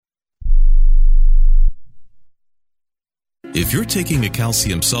If you're taking a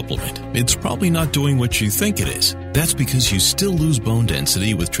calcium supplement, it's probably not doing what you think it is. That's because you still lose bone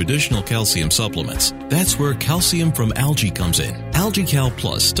density with traditional calcium supplements. That's where calcium from algae comes in. AlgaeCal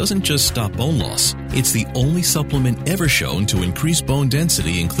Plus doesn't just stop bone loss. It's the only supplement ever shown to increase bone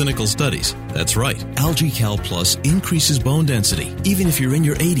density in clinical studies. That's right. AlgaeCal Plus increases bone density, even if you're in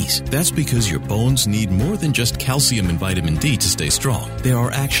your 80s. That's because your bones need more than just calcium and vitamin D to stay strong. There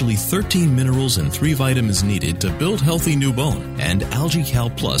are actually 13 minerals and 3 vitamins needed to build healthy new bone. And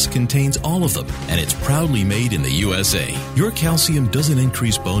AlgaeCal Plus contains all of them, and it's proudly made in the USA. Your calcium doesn't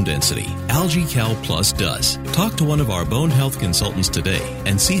increase bone density. AlgaeCal Plus does. Talk to one of our bone health consultants today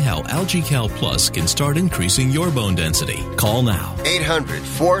and see how AlgaeCal Plus can start increasing your bone density. Call now.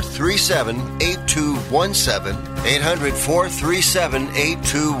 800-437-8217.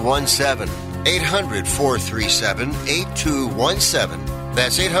 800-437-8217. 800-437-8217.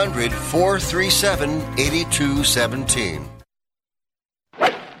 That's 800-437-8217.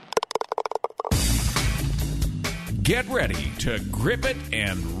 Get ready to grip it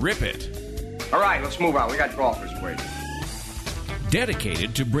and rip it. All right, let's move on. We got golfers waiting.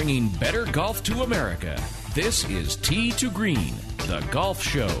 Dedicated to bringing better golf to America, this is Tee to Green, the golf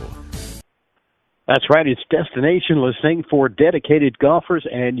show. That's right. It's destination listening for dedicated golfers,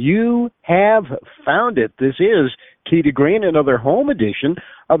 and you have found it. This is Tee to Green, another home edition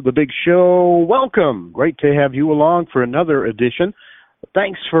of the big show. Welcome. Great to have you along for another edition.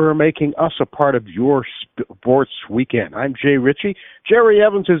 Thanks for making us a part of your sports weekend. I'm Jay Ritchie. Jerry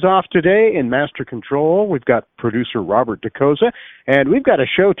Evans is off today in Master Control. We've got producer Robert DeCosa, and we've got a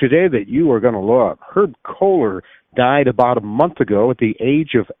show today that you are going to love. Herb Kohler died about a month ago at the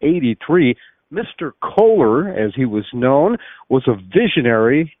age of 83. Mr. Kohler, as he was known, was a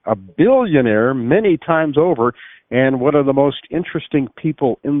visionary, a billionaire many times over, and one of the most interesting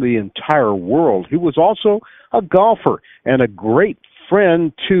people in the entire world. He was also a golfer and a great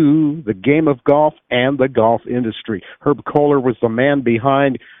friend to the game of golf and the golf industry. Herb Kohler was the man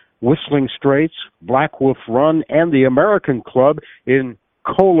behind Whistling Straits, Black Wolf Run, and the American Club in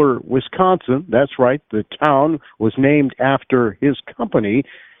Kohler, Wisconsin. That's right, the town was named after his company.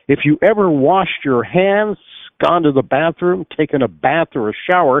 If you ever washed your hands, gone to the bathroom, taken a bath or a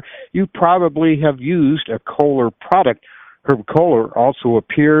shower, you probably have used a Kohler product. Herb Kohler also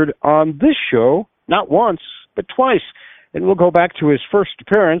appeared on this show, not once, but twice. And we'll go back to his first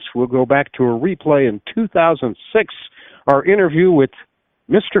appearance. We'll go back to a replay in 2006, our interview with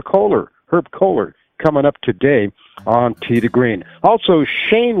Mr. Kohler, Herb Kohler, coming up today on Tee to Green. Also,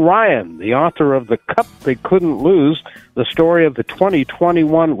 Shane Ryan, the author of The Cup They Couldn't Lose, the story of the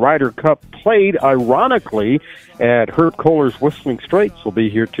 2021 Ryder Cup played, ironically, at Herb Kohler's Whistling Straits, will be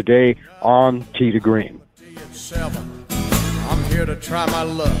here today on Tee to Green. I'm here to try my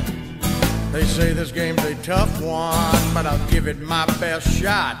luck. They say this game's a tough one, but I'll give it my best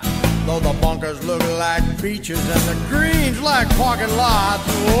shot. Though the bunkers look like beaches and the greens like parking lots.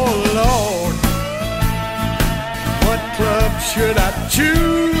 Oh, Lord, what club should I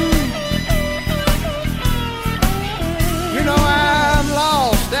choose? You know I'm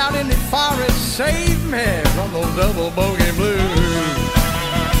lost out in the forest. Save me from those double bogey blues.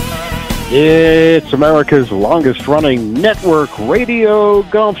 It's America's longest-running network radio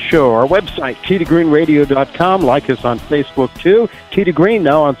golf show. Our website, tee2greenradio.com. Like us on Facebook, too. Tee to Green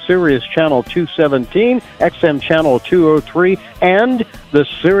now on Sirius Channel 217, XM Channel 203, and the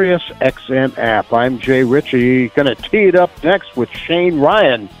Sirius XM app. I'm Jay Ritchie. Going to tee it up next with Shane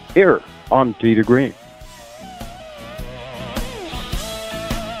Ryan here on Tee to Green.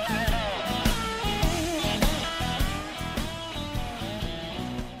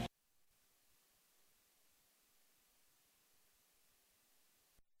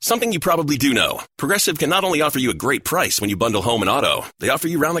 Something you probably do know. Progressive can not only offer you a great price when you bundle home and auto, they offer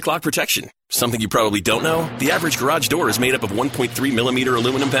you round-the-clock protection. Something you probably don't know, the average garage door is made up of 1.3 millimeter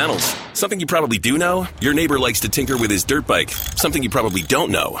aluminum panels. Something you probably do know, your neighbor likes to tinker with his dirt bike. Something you probably don't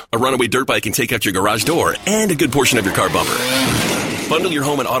know, a runaway dirt bike can take out your garage door and a good portion of your car bumper. Bundle your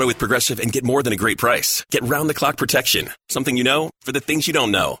home and auto with Progressive and get more than a great price. Get round-the-clock protection. Something you know for the things you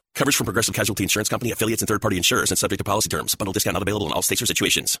don't know. Coverage from Progressive Casualty Insurance Company, affiliates, and third-party insurers and subject to policy terms. Bundle discount not available in all states or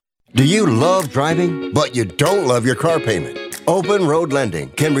situations. Do you love driving, but you don't love your car payment? Open Road Lending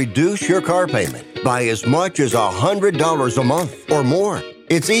can reduce your car payment by as much as $100 a month or more.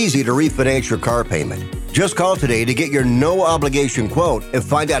 It's easy to refinance your car payment. Just call today to get your no-obligation quote and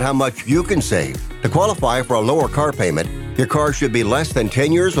find out how much you can save. To qualify for a lower car payment, your car should be less than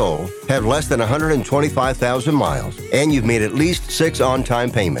 10 years old, have less than 125,000 miles, and you've made at least 6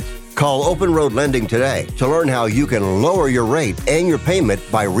 on-time payments. Call Open Road Lending today to learn how you can lower your rate and your payment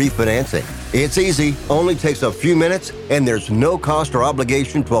by refinancing. It's easy, only takes a few minutes, and there's no cost or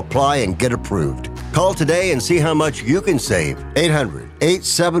obligation to apply and get approved. Call today and see how much you can save.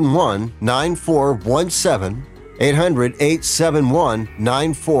 800-871-9417.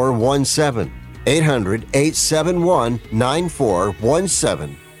 800-871-9417.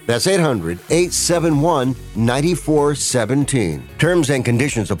 800-871-9417. That's 800-871-9417. Terms and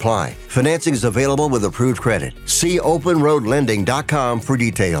conditions apply. Financing is available with approved credit. See openroadlending.com for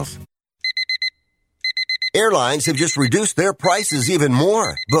details. Airlines have just reduced their prices even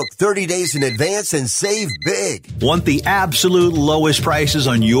more. Book 30 days in advance and save big. Want the absolute lowest prices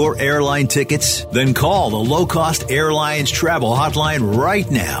on your airline tickets? Then call the Low Cost Airlines Travel Hotline right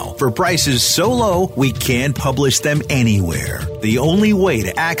now for prices so low we can't publish them anywhere. The only way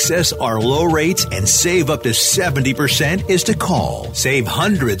to access our low rates and save up to 70% is to call. Save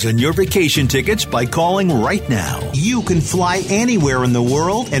hundreds on your vacation tickets by calling right now. You can fly anywhere in the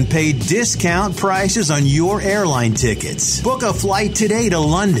world and pay discount prices on your airline tickets. Book a flight today to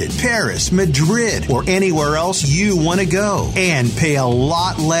London, Paris, Madrid, or anywhere else you want to go and pay a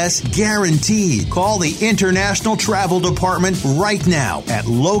lot less guaranteed. Call the International Travel Department right now at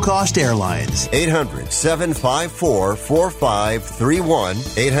Low Cost Airlines. 800-754-4531.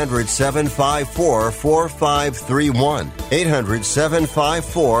 800-754-4531.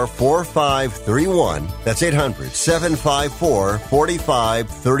 800-754-4531. That's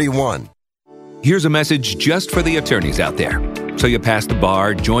 800-754-4531. Here's a message just for the attorneys out there. So you passed the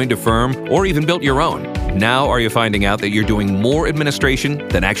bar, joined a firm, or even built your own. Now are you finding out that you're doing more administration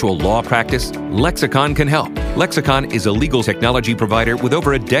than actual law practice? Lexicon can help. Lexicon is a legal technology provider with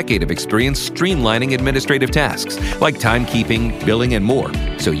over a decade of experience streamlining administrative tasks like timekeeping, billing, and more,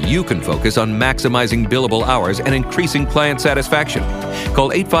 so you can focus on maximizing billable hours and increasing client satisfaction.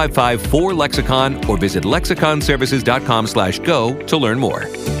 Call 855-4-LEXICON or visit lexiconservices.com/go to learn more.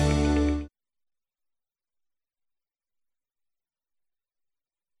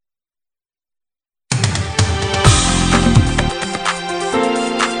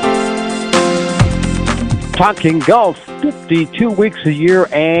 Talking golf 52 weeks a year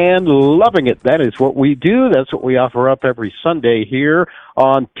and loving it. That is what we do. That's what we offer up every Sunday here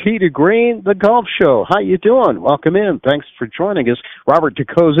on Tee to Green, the golf show. How you doing? Welcome in. Thanks for joining us. Robert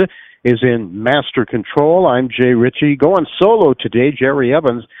DeCosa is in master control. I'm Jay Ritchie. Going solo today. Jerry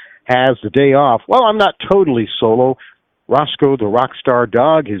Evans has the day off. Well, I'm not totally solo. Roscoe, the rock star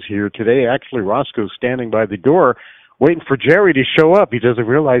dog, is here today. Actually, Roscoe's standing by the door waiting for Jerry to show up. He doesn't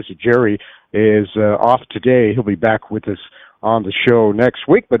realize that Jerry is off today. He'll be back with us on the show next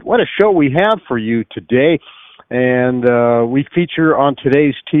week. But what a show we have for you today. And we feature on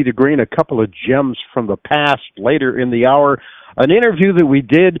today's Tee to Green a couple of gems from the past later in the hour. An interview that we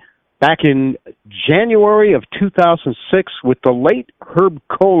did back in January of 2006 with the late Herb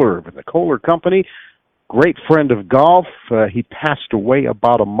Kohler of the Kohler Company. Great friend of golf. He passed away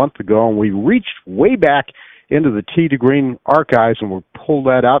about a month ago, and we reached way back into the Tee to Green archives, and we'll pull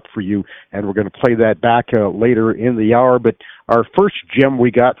that out for you, and we're going to play that back later in the hour. But our first gem we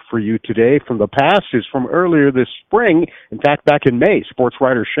got for you today from the past is from earlier this spring. In fact, back in May, sports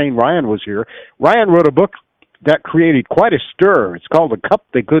writer Shane Ryan was here. Ryan wrote a book that created quite a stir. It's called The Cup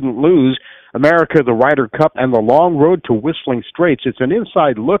They Couldn't Lose, America, the Ryder Cup, and the Long Road to Whistling Straits. It's an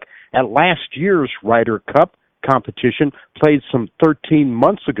inside look at last year's Ryder Cup competition, played some 13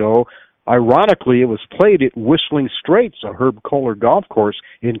 months ago. Ironically, it was played at Whistling Straits, a Herb Kohler golf course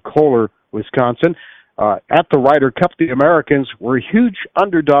in Kohler, Wisconsin. At the Ryder Cup, the Americans were huge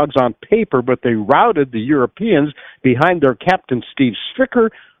underdogs on paper, but they routed the Europeans behind their captain, Steve Stricker,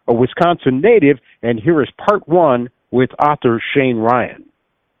 a Wisconsin native. And here is part one with author Shane Ryan.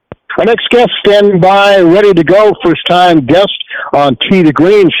 Our next guest standing by, ready to go, first-time guest on Tee to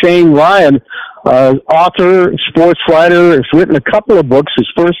Green, Shane Ryan. Author, sports writer, has written a couple of books. His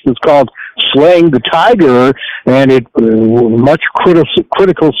first was called Slaying the Tiger, and it much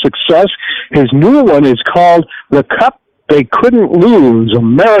critical success. His new one is called The Cup They Couldn't Lose,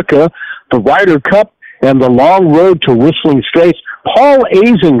 America, the Ryder Cup, and the Long Road to Whistling Straits. Paul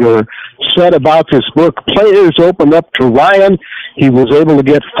Azinger said about this book, players opened up to Ryan. He was able to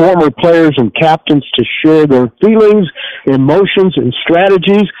get former players and captains to share their feelings, emotions, and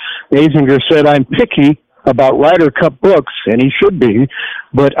strategies. Azinger said, I'm picky about Ryder Cup books, and he should be,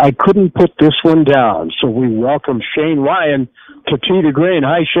 but I couldn't put this one down. So we welcome Shane Ryan to Tee to Green.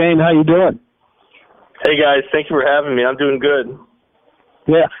 Hi, Shane. How you doing? Hey, guys. Thank you for having me. I'm doing good.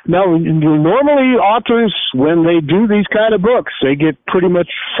 Yeah. Now, normally authors, when they do these kind of books, they get pretty much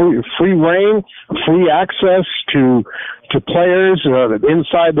free reign, free access to players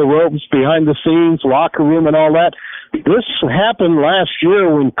inside the ropes, behind the scenes, locker room, and all that. This happened last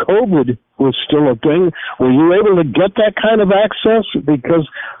year when COVID was still a thing. Were you able to get that kind of access because,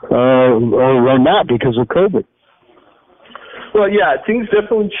 or not because of COVID? Well, yeah, things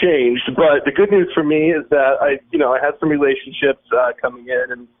definitely changed, but the good news for me is that I had some relationships coming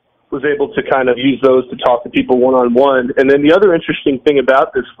in and was able to kind of use those to talk to people one-on-one. And then the other interesting thing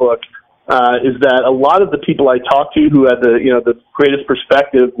about this book is that a lot of the people I talked to who had the greatest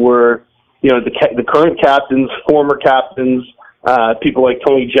perspective were, the current captains, former captains, people like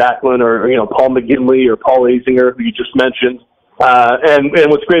Tony Jacklin or Paul McGinley or Paul Azinger, who you just mentioned. And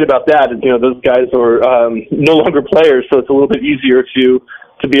what's great about that is, those guys are no longer players, so it's a little bit easier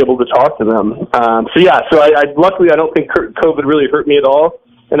to be able to talk to them. So I luckily I don't think COVID really hurt me at all,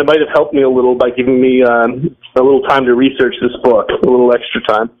 and it might have helped me a little by giving me a little time to research this book, a little extra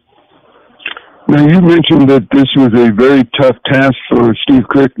time. Now, you mentioned that this was a very tough task for Steve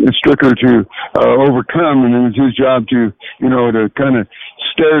Stricker to overcome, and it was his job to kind of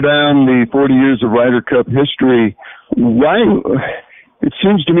stare down the 40 years of Ryder Cup history. Why? It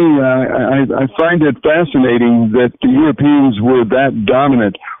seems to me, I find it fascinating that the Europeans were that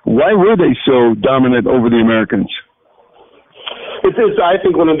dominant. Why were they so dominant over the Americans? It is, I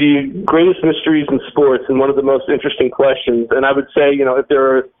think, one of the greatest mysteries in sports and one of the most interesting questions. And I would say, if there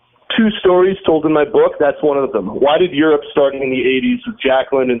are two stories told in my book, that's one of them. Why did Europe, starting in the 80s with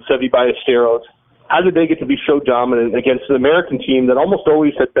Jacklin and Seve Ballesteros, how did they get to be so dominant against an American team that almost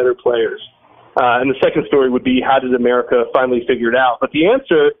always had better players? And the second story would be, how did America finally figure it out? But the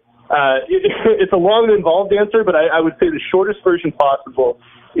answer, it's a long and involved answer, but I would say the shortest version possible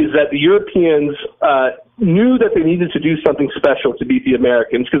is that the Europeans knew that they needed to do something special to beat the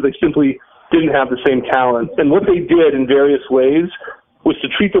Americans because they simply didn't have the same talent. And what they did in various ways was to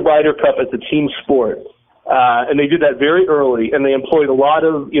treat the Ryder Cup as a team sport. And they did that very early, and they employed a lot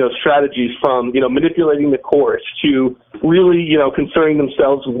of, strategies from, manipulating the course to really, concerning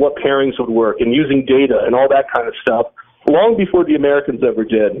themselves with what pairings would work and using data and all that kind of stuff long before the Americans ever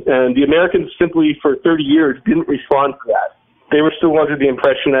did. And the Americans simply, for 30 years, didn't respond to that. They were still under the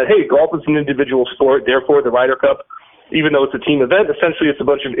impression that, hey, golf is an individual sport, therefore the Ryder Cup, even though it's a team event, essentially it's a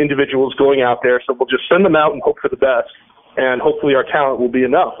bunch of individuals going out there, so we'll just send them out and hope for the best. And hopefully our talent will be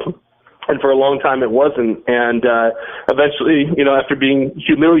enough. And for a long time it wasn't. And eventually, after being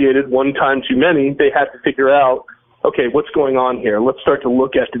humiliated one time too many, they had to figure out, okay, what's going on here? Let's start to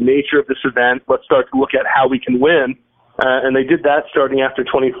look at the nature of this event. Let's start to look at how we can win. And they did that starting after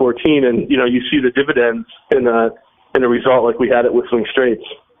 2014. And, you see the dividends in a result like we had at Whistling Straits.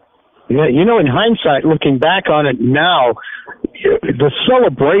 Yeah, in hindsight, looking back on it now, the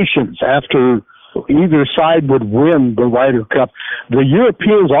celebrations after either side would win the Ryder Cup, the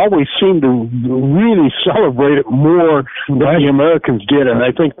Europeans always seem to really celebrate it more than the Americans did, and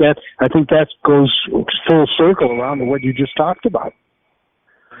I think that goes full circle around to what you just talked about.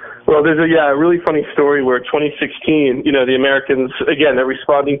 Well, there's a really funny story where 2016, the Americans, again, they're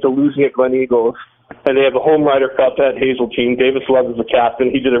responding to losing at Glen Eagles, and they have a home Ryder Cup at Hazeltine. Davis Love is the captain.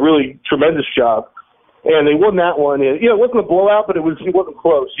 He did a really tremendous job. And they won that one. It wasn't a blowout, but it wasn't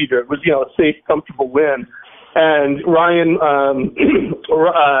close either. It was, a safe, comfortable win. And Ryan,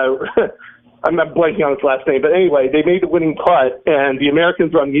 I'm not blanking on his last name, but anyway, they made the winning putt, and the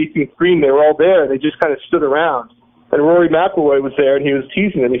Americans were on the 18th green. They were all there. They just kind of stood around. And Rory McIlroy was there, and he was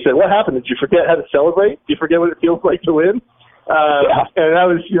teasing them. He said, "What happened? Did you forget how to celebrate? Do you forget what it feels like to win?" And that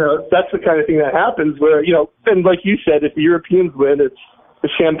was, that's the kind of thing that happens where, and like you said, if the Europeans win, it's the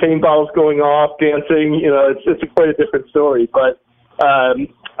champagne bottles going off, dancing, it's quite a different story. But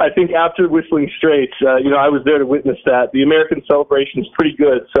I think after Whistling Straits, I was there to witness that. The American celebration is pretty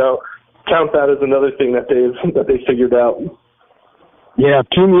good, so count that as another thing that they figured out. Yeah,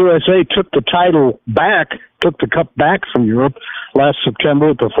 Team USA took the cup back from Europe last September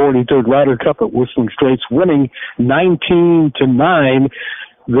at the 43rd Ryder Cup at Whistling Straits, winning 19-9.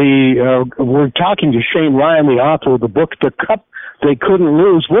 We're talking to Shane Ryan, the author of the book, The Cup They Couldn't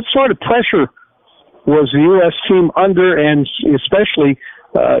Lose. What sort of pressure was the U.S. team under, and especially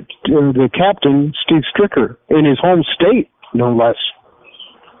the captain, Steve Stricker, in his home state, no less?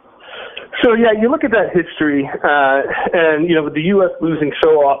 So, yeah, you look at that history, and, with the U.S. losing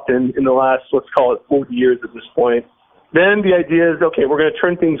so often in the last, let's call it 40 years at this point, then the idea is, okay, we're going to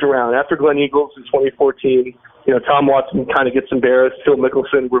turn things around. After Glen Eagles in 2014, Tom Watson kind of gets embarrassed. Phil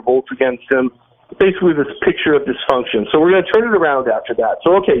Mickelson revolts against him. Basically this picture of dysfunction. So we're going to turn it around after that.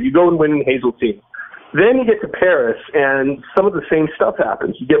 So, okay, you go and win in Hazeltine. Then you get to Paris, and some of the same stuff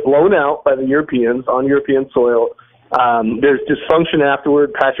happens. You get blown out by the Europeans on European soil. There's dysfunction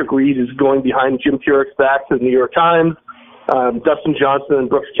afterward. Patrick Reed is going behind Jim Furyk's back to the New York Times. Dustin Johnson and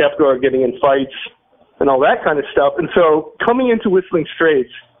Brooks Koepka are getting in fights and all that kind of stuff. And so coming into Whistling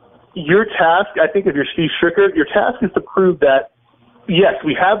Straits, your task, I think if you're Steve Stricker, your task is to prove that, yes,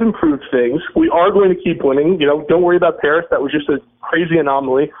 we have improved things. We are going to keep winning. Don't worry about Paris. That was just a crazy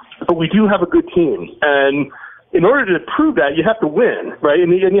anomaly. But we do have a good team. And in order to prove that, you have to win, right?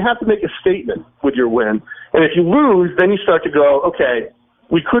 And you have to make a statement with your win. And if you lose, then you start to go, okay,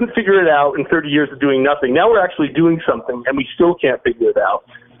 we couldn't figure it out in 30 years of doing nothing. Now we're actually doing something, and we still can't figure it out.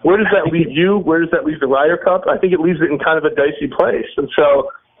 Where does that leave you? Where does that leave the Ryder Cup? I think it leaves it in kind of a dicey place. And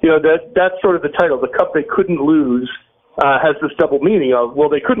so, that's sort of the title. The cup they couldn't lose has this double meaning of, well,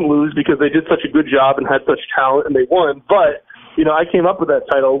 they couldn't lose because they did such a good job and had such talent and they won. But, I came up with that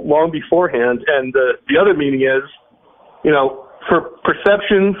title long beforehand. And the other meaning is, for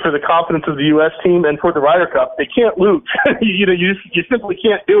perception, for the confidence of the U.S. team, and for the Ryder Cup, they can't lose. You simply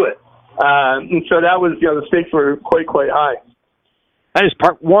can't do it. And so that was, the stakes were quite high. That is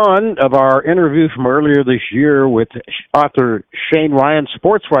part one of our interview from earlier this year with author Shane Ryan,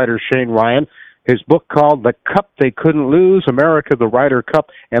 sports writer Shane Ryan. His book called The Cup They Couldn't Lose, America, the Ryder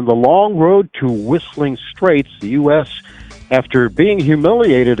Cup, and the Long Road to Whistling Straits. The U.S., after being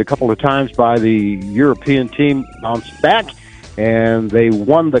humiliated a couple of times by the European team, bounced back, and they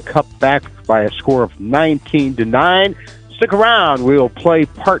won the cup back by a score of 19-9. Stick around. We'll play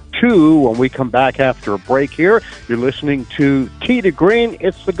part two when we come back after a break here. You're listening to Tee to Green.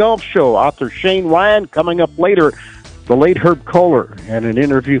 It's the Golf Show. Author Shane Ryan coming up later. The late Herb Kohler and an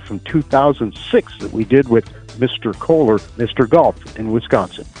interview from 2006 that we did with Mr. Kohler, Mr. Golf in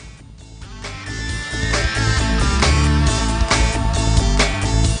Wisconsin.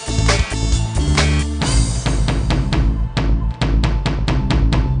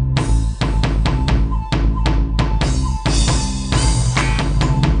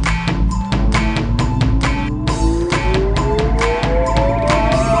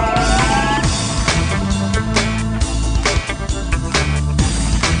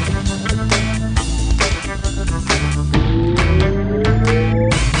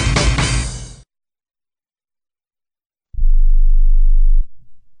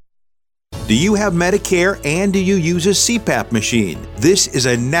 Do you have Medicare and do you use a CPAP machine? This is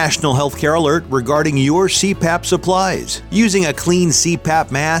a national healthcare alert regarding your CPAP supplies. Using a clean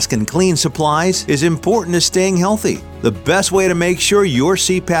CPAP mask and clean supplies is important to staying healthy. The best way to make sure your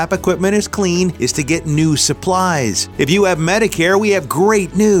CPAP equipment is clean is to get new supplies. If you have Medicare, we have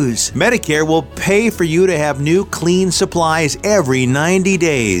great news. Medicare will pay for you to have new clean supplies every 90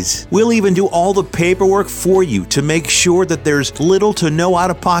 days. We'll even do all the paperwork for you to make sure that there's little to no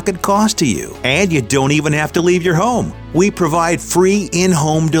out-of-pocket cost to you. And you don't even have to leave your home. We provide free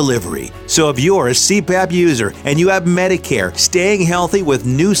in-home delivery. So if you're a CPAP user and you have Medicare, staying healthy with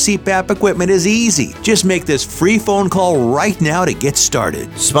new CPAP equipment is easy. Just make this free phone call right now to get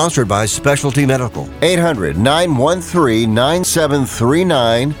started. Sponsored by Specialty Medical.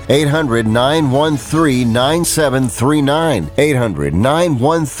 800-913-9739. 800-913-9739.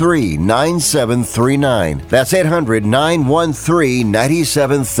 800-913-9739. That's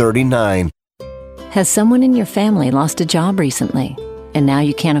 800-913-9739. Has someone in your family lost a job recently, and now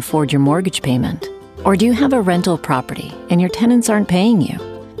you can't afford your mortgage payment? Or do you have a rental property and your tenants aren't paying you?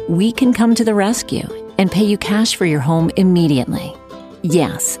 We can come to the rescue and pay you cash for your home immediately.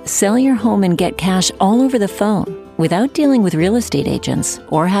 Yes, sell your home and get cash all over the phone without dealing with real estate agents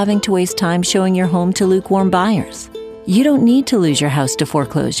or having to waste time showing your home to lukewarm buyers. You don't need to lose your house to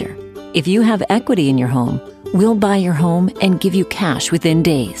foreclosure. If you have equity in your home, we'll buy your home and give you cash within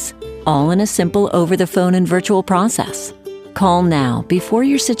days. All in a simple over-the-phone and virtual process. Call now before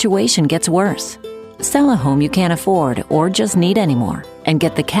your situation gets worse. Sell a home you can't afford or just need anymore and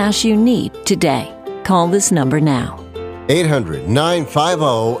get the cash you need today. Call this number now.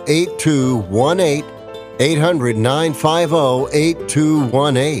 800-950-8218.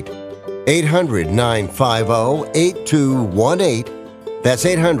 800-950-8218. 800-950-8218. That's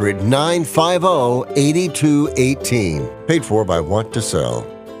 800-950-8218. Paid for by Want to Sell.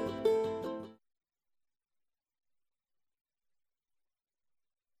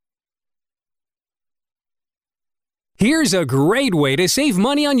 Here's a great way to save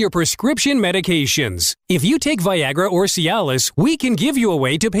money on your prescription medications. If you take Viagra or Cialis, we can give you a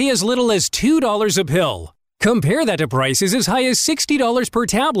way to pay as little as $2 a pill. Compare that to prices as high as $60 per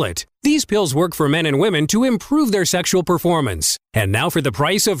tablet. These pills work for men and women to improve their sexual performance. And now for the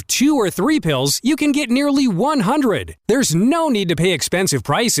price of 2 or 3 pills, you can get nearly 100. There's no need to pay expensive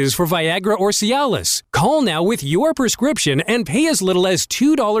prices for Viagra or Cialis. Call now with your prescription and pay as little as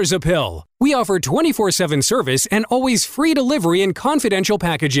 $2 a pill. We offer 24/7 service and always free delivery and confidential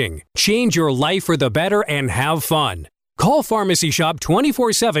packaging. Change your life for the better and have fun. Call Pharmacy Shop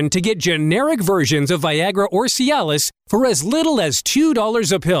 24/7 to get generic versions of Viagra or Cialis for as little as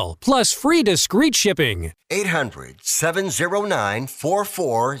 $2 a pill, plus free discreet shipping.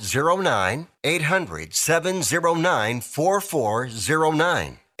 800-709-4409.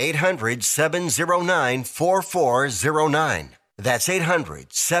 800-709-4409. 800-709-4409. That's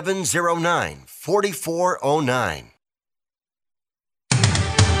 800-709-4409.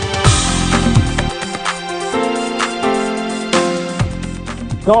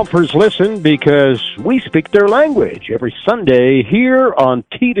 Golfers listen because we speak their language every Sunday here on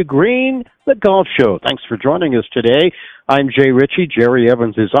Tee to Green, the golf show. Thanks for joining us today. I'm Jay Ritchie. Jerry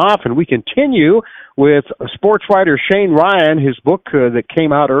Evans is off, and we continue with sports writer Shane Ryan. His book that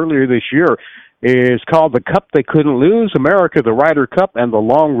came out earlier this year is called The Cup They Couldn't Lose, America, the Ryder Cup, and the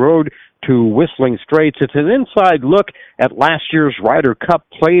Long Road to Whistling Straits. It's an inside look at last year's Ryder Cup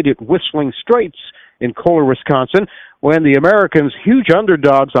played at Whistling Straits in Kohler, Wisconsin, when the Americans, huge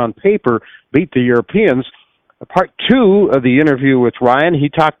underdogs on paper, beat the Europeans. Part 2 of the interview with Ryan, he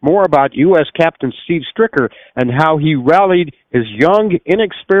talked more about U.S. Captain Steve Stricker and how he rallied his young,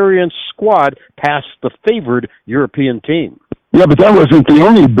 inexperienced squad past the favored European team. Yeah, but that wasn't the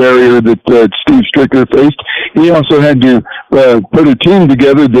only barrier that Steve Stricker faced. He also had to put a team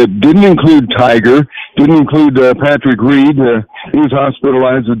together that didn't include Tiger, didn't include Patrick Reed. He was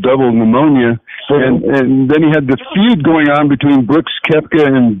hospitalized with double pneumonia. And then he had the feud going on between Brooks Koepka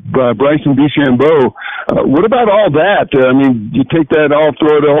and Bryson DeChambeau. What about all that? I mean, you take that all,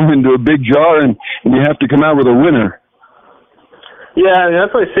 throw it all into a big jar, and you have to come out with a winner. Yeah, and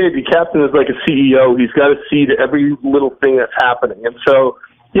that's why I say the captain is like a CEO. He's got to see to every little thing that's happening. And so,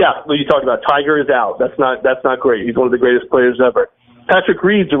 yeah, what you talked about, Tiger is out. That's not great. He's one of the greatest players ever. Patrick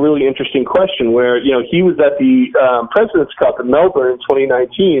Reed's a really interesting question where, you know, he was at the President's Cup in Melbourne in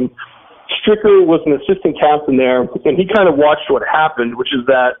 2019. Stricker was an assistant captain there, and he kind of watched what happened, which is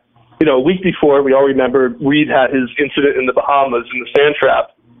that, you know, a week before, we all remember Reed had his incident in the Bahamas in the sand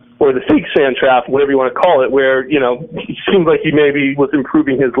trap, or the fake sand trap, whatever you want to call it, where, you know, it seemed like he maybe was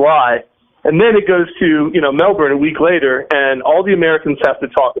improving his lie. And then it goes to, you know, Melbourne a week later, and all the Americans have to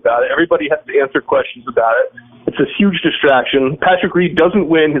talk about it. Everybody has to answer questions about it. It's a huge distraction. Patrick Reed doesn't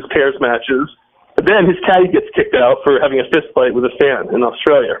win his pairs matches. But then his caddy gets kicked out for having a fist fight with a fan in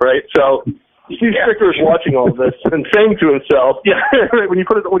Australia, right? So Steve Stricker is watching all of this and saying to himself, yeah, right, when you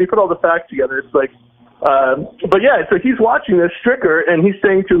put all the facts together, it's like, but yeah, so he's watching this Stricker and he's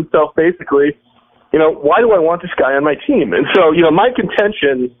saying to himself basically, you know, why do I want this guy on my team? And so, you know, my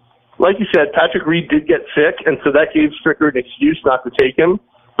contention, like you said, Patrick Reed did get sick, and so that gave Stricker an excuse not to take him.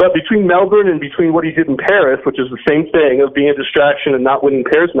 But between Melbourne and between what he did in Paris, which is the same thing of being a distraction and not winning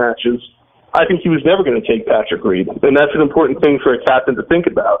pairs matches, I think he was never going to take Patrick Reed, and that's an important thing for a captain to think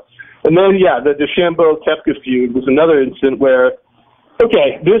about. And then, yeah, the DeChambeau-Koepka feud was another incident where,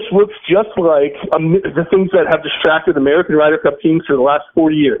 okay, this looks just like the things that have distracted American Ryder Cup teams for the last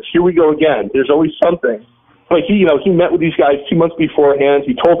 40 years. Here we go again. There's always something. Like, he met with these guys 2 months beforehand.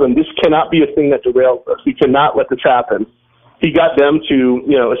 He told them this cannot be a thing that derails us. We cannot let this happen. He got them to,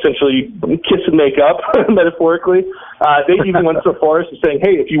 you know, essentially kiss and make up, metaphorically. They even went so far as to saying,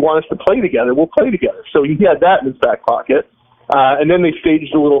 hey, if you want us to play together, we'll play together. So he had that in his back pocket. And then they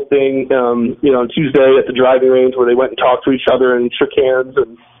staged a little thing, you know, on Tuesday at the driving range where they went and talked to each other and shook hands.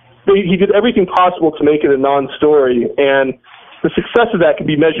 And he did everything possible to make it a non-story. And the success of that can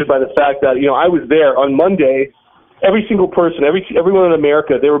be measured by the fact that, you know, I was there on Monday. Every single person, everyone in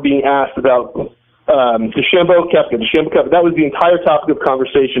America, they were being asked about DeChambeau-Koepka. That was the entire topic of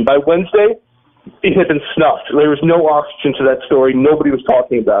conversation. By Wednesday, it had been snuffed. There was no oxygen to that story. Nobody was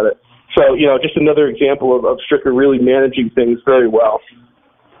talking about it. So, you know, just another example of Stricker really managing things very well.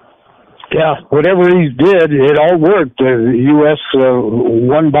 Yeah, whatever he did, it all worked. The U.S.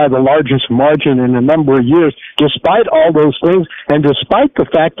 Won by the largest margin in a number of years, despite all those things, and despite the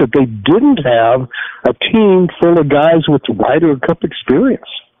fact that they didn't have a team full of guys with Ryder Cup experience.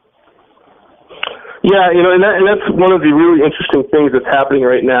 Yeah, you know, and that's one of the really interesting things that's happening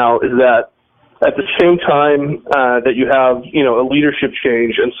right now is that at the same time that you have, you know, a leadership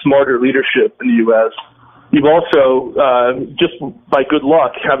change and smarter leadership in the U.S., you've also, just by good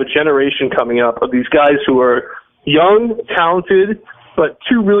luck, have a generation coming up of these guys who are young, talented, but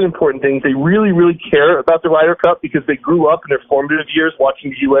two really important things. They really, really care about the Ryder Cup because they grew up in their formative years watching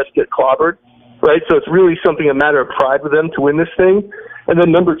the U.S. get clobbered, right? So it's really a matter of pride with them to win this thing. And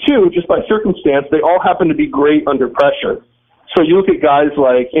then number two, just by circumstance, they all happen to be great under pressure. So you look at guys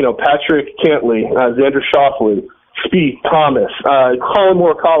like, Patrick Cantley, Xander Schauffele, Spieth, Thomas, Colin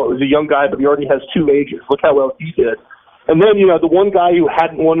Morikawa, who's a young guy, but he already has 2 majors. Look how well he did. And then, the one guy who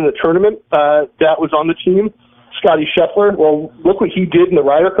hadn't won in the tournament that was on the team, Scotty Scheffler, well, look what he did in the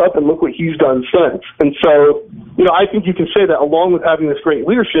Ryder Cup and look what he's done since. And so, I think you can say that along with having this great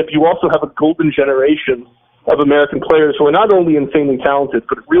leadership, you also have a golden generation of American players who are not only insanely talented,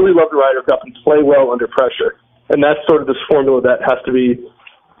 but really love the Ryder Cup and play well under pressure. And that's sort of this formula that has to be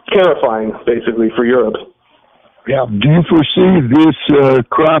terrifying, basically, for Europe. Yeah. Do you foresee this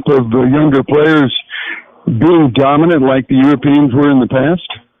crop of younger players being dominant like the Europeans were in the past?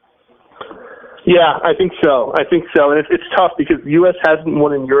 Yeah, I think so. And it's tough because the U.S. hasn't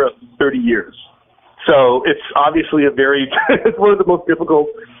won in Europe in 30 years. So it's obviously it's one of the most difficult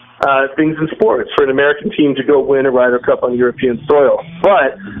things in sports for an American team to go win a Ryder Cup on European soil.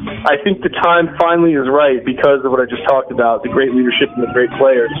 But I think the time finally is right because of what I just talked about, the great leadership and the great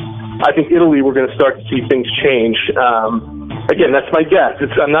players. I think Italy, we're going to start to see things change. Again, that's my guess.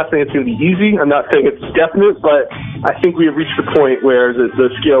 I'm not saying it's going to be easy. I'm not saying it's definite, but I think we have reached the point where the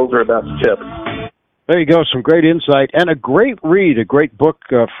scales are about to tip. There you go, some great insight and a great read, a great book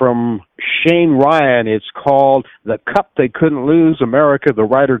from Shane Ryan. It's called The Cup They Couldn't Lose, America, the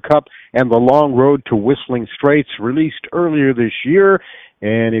Ryder Cup, and the Long Road to Whistling Straits, released earlier this year.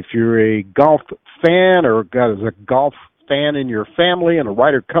 And if you're a golf fan or got a golf fan in your family and a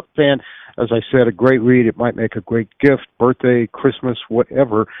Ryder Cup fan, as I said, a great read. It might make a great gift, birthday, Christmas,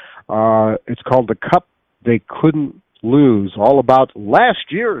 whatever. It's called The Cup They Couldn't Lose, all about last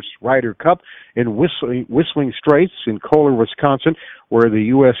year's Ryder Cup in Whistling Straits in Kohler, Wisconsin, where the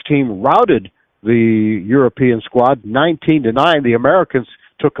U.S. team routed the European squad 19-9. The Americans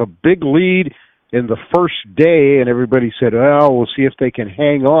took a big lead in the first day, and everybody said, well, we'll see if they can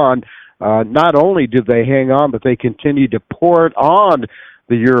hang on. Not only did they hang on, but they continued to pour it on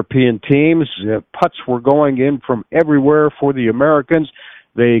the European teams. Putts were going in from everywhere for the Americans.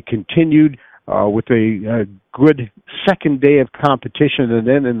 They continued with a good second day of competition, and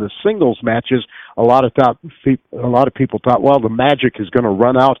then in the singles matches, a lot of people thought, well, the magic is going to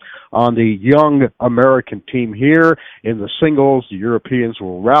run out on the young American team here. In the singles, the Europeans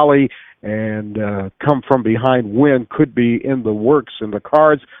will rally and come from behind win, could be in the works, in the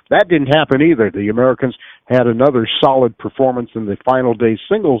cards. That didn't happen either. The Americans had another solid performance in the final day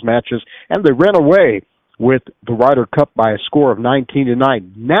singles matches, and they ran away with the Ryder Cup by a score of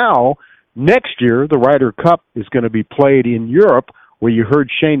 19-9. Now, next year, the Ryder Cup is going to be played in Europe, where you heard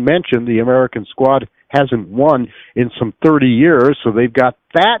Shane mention the American squad hasn't won in some 30 years, so they've got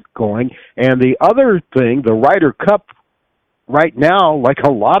that going. And the other thing, the Ryder Cup right now, like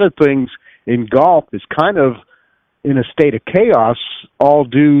a lot of things in golf, is kind of in a state of chaos, all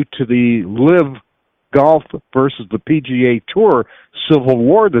due to the LIV Golf versus the PGA Tour civil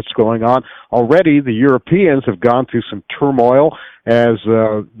war that's going on. Already, the Europeans have gone through some turmoil as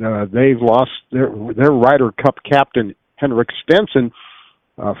they've lost their Ryder Cup captain, Henrik Stenson,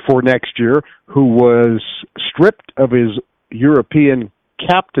 for next year, who was stripped of his European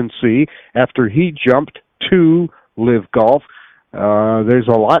captaincy after he jumped to LIV Golf. There's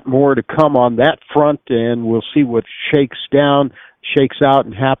a lot more to come on that front, and we'll see what shakes out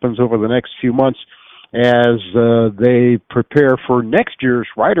and happens over the next few months as they prepare for next year's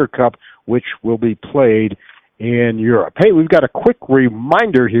Ryder Cup, which will be played in Europe. Hey, we've got a quick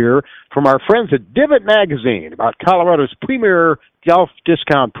reminder here from our friends at Divot Magazine about Colorado's premier golf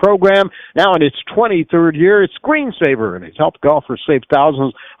discount program. Now in its 23rd year, it's GreenSaver, and it's helped golfers save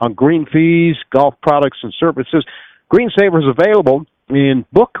thousands on green fees, golf products, and services. GreenSaver is available in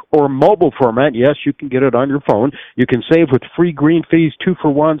book or mobile format. Yes, you can get it on your phone. You can save with free green fees,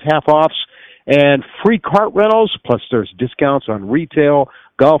 2-for-1s, half-offs, and free cart rentals, plus there's discounts on retail,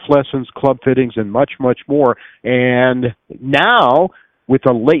 golf lessons, club fittings, and much, much more. And now, with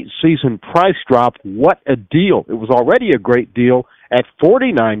a late season price drop, what a deal. It was already a great deal at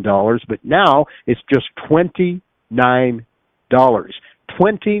 $49, but now it's just $29.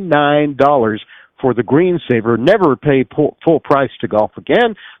 $29 for the GreenSaver. Never pay full price to golf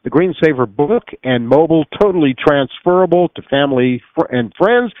again. The GreenSaver book and mobile, totally transferable to family and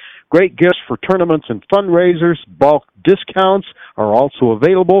friends. Great gifts for tournaments and fundraisers. Bulk discounts are also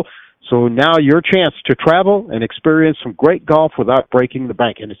available. So now your chance to travel and experience some great golf without breaking the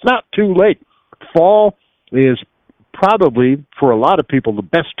bank. And it's not too late. Fall is probably, for a lot of people, the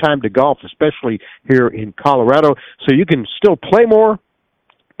best time to golf, especially here in Colorado. So you can still play more,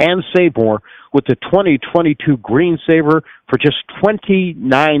 and save more with the 2022 Green Saver for just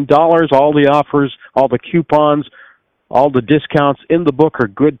 $29. All the offers, all the coupons, all the discounts in the book are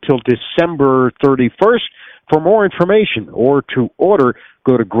good till December 31st. For more information or to order,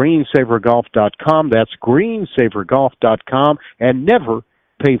 go to greensavergolf.com. That's greensavergolf.com, and never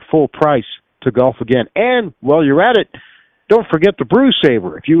pay full price to golf again. And while you're at it, don't forget the Brew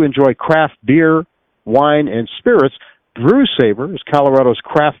Saver. If you enjoy craft beer, wine, and spirits, Brew Saver is Colorado's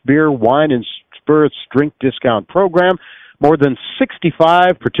craft beer, wine, and spirits drink discount program. More than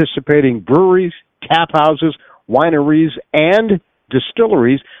 65 participating breweries, tap houses, wineries, and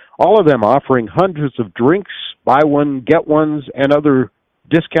distilleries, all of them offering hundreds of drinks, buy one, get ones, and other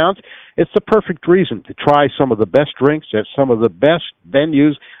discounts. It's the perfect reason to try some of the best drinks at some of the best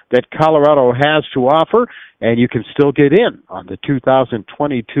venues that Colorado has to offer, and you can still get in on the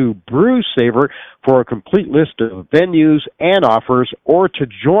 2022 Brew Saver. For a complete list of venues and offers, or to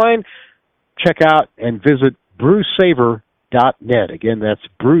join, check out and visit brewsaver.net. Again, that's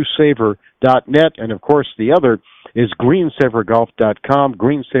brewsaver.net, and of course the other is greensavergolf.com,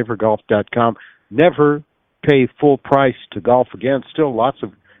 greensavergolf.com. Never pay full price to golf again. Still lots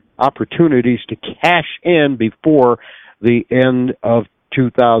of opportunities to cash in before the end of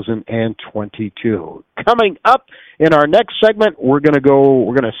 2022. Coming up in our next segment, we're going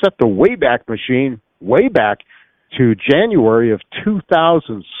to set the Wayback Machine way back to January of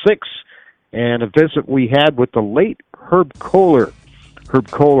 2006 and a visit we had with the late Herb Kohler. Herb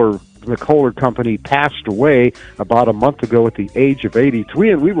Kohler, the Kohler Company, passed away about a month ago at the age of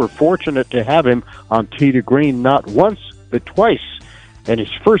 83, and we were fortunate to have him on Tee to Green not once, but twice. And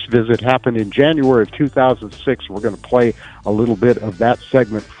his first visit happened in January of 2006. We're going to play a little bit of that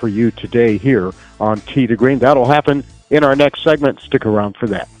segment for you today here on Tee to Green. That'll happen in our next segment. Stick around for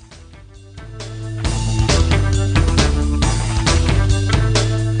that.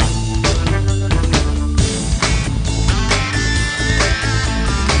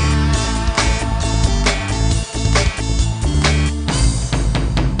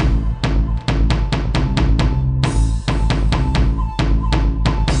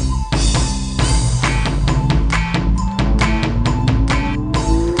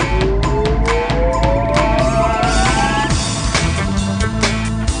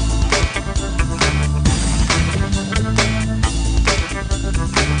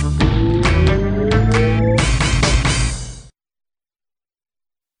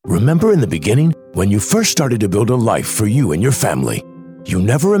 Remember in the beginning, when you first started to build a life for you and your family, you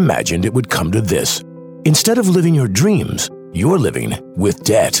never imagined it would come to this. Instead of living your dreams, you're living with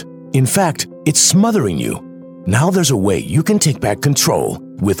debt. In fact, it's smothering you. Now there's a way you can take back control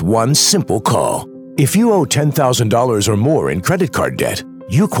with one simple call. If you owe $10,000 or more in credit card debt,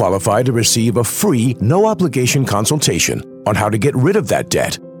 you qualify to receive a free, no-obligation consultation on how to get rid of that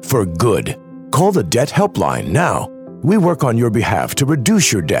debt for good. Call the Debt Helpline now. We work on your behalf to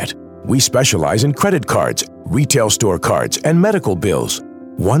reduce your debt. We specialize in credit cards, retail store cards, and medical bills.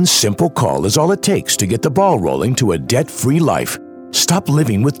 One simple call is all it takes to get the ball rolling to a debt-free life. Stop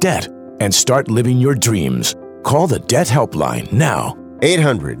living with debt and start living your dreams. Call the Debt Helpline now.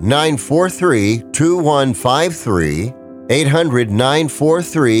 800-943-2153.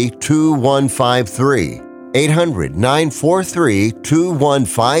 800-943-2153.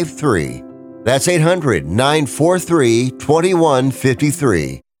 800-943-2153. That's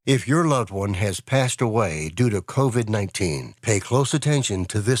 800-943-2153. If your loved one has passed away due to COVID-19, pay close attention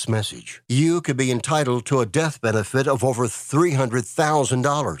to this message. You could be entitled to a death benefit of over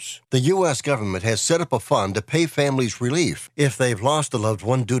 $300,000. The U.S. government has set up a fund to pay families relief if they've lost a loved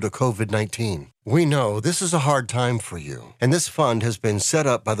one due to COVID-19. We know this is a hard time for you, and this fund has been set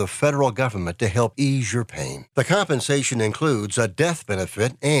up by the federal government to help ease your pain. The compensation includes a death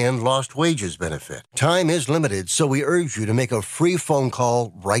benefit and lost wages benefit. Time is limited, so we urge you to make a free phone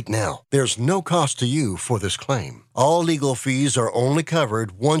call right now. There's no cost to you for this claim. All legal fees are only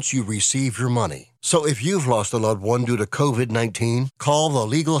covered once you receive your money. So if you've lost a loved one due to COVID-19, call the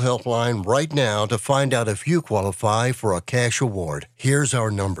legal helpline right now to find out if you qualify for a cash award. Here's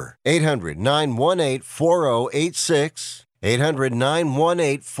our number: 800-918-4086.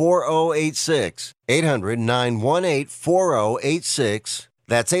 800-918-4086. 800-918-4086.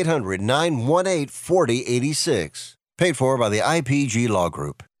 That's 800-918-4086. Paid for by the IPG Law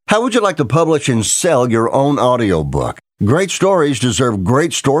Group. How would you like to publish and sell your own audiobook? Great stories deserve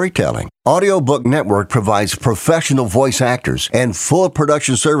great storytelling. Audiobook Network provides professional voice actors and full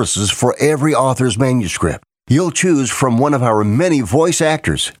production services for every author's manuscript. You'll choose from one of our many voice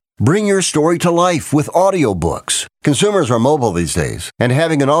actors. Bring your story to life with audiobooks. Consumers are mobile these days, and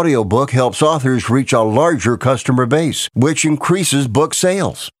having an audiobook helps authors reach a larger customer base, which increases book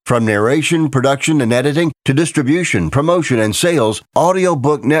sales. From narration, production, and editing to distribution, promotion, and sales,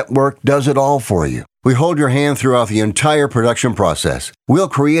 Audiobook Network does it all for you. We hold your hand throughout the entire production process. We'll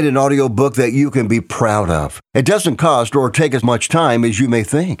create an audiobook that you can be proud of. It doesn't cost or take as much time as you may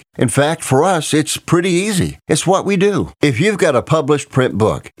think. In fact, for us, it's pretty easy. It's what we do. If you've got a published print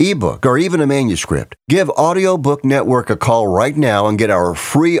book, ebook, or even a manuscript, give Audiobook Network a call right now and get our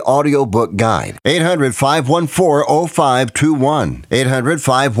free audiobook guide. 800-514-0521.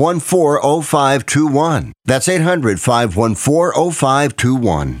 800-514-0521. That's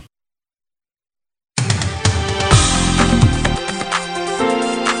 800-514-0521.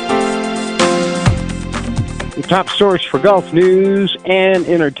 The top source for golf news and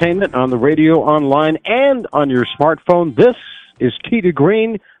entertainment on the radio, online, and on your smartphone. This is Tee to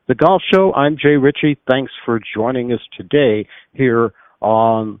Green, the Golf Show. I'm Jay Ritchie. Thanks for joining us today here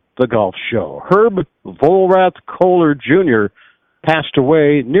on the Golf Show. Herb Volrath Kohler Jr. passed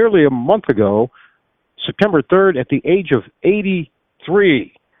away nearly a month ago, September 3rd, at the age of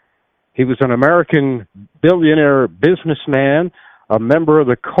 83. He was an American billionaire businessman, a member of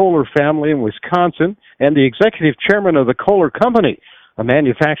the Kohler family in Wisconsin, and the executive chairman of the Kohler Company, a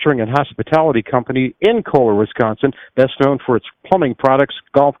manufacturing and hospitality company in Kohler, Wisconsin, best known for its plumbing products,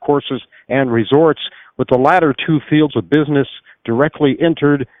 golf courses, and resorts, with the latter two fields of business directly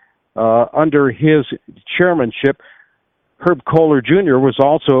entered under his chairmanship. Herb Kohler Jr. was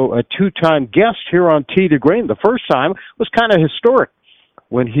also a two-time guest here on Tee to Green. The first time was kind of historic.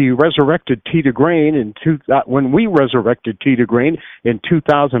 When he resurrected Tee to Green when we resurrected Tee to Green in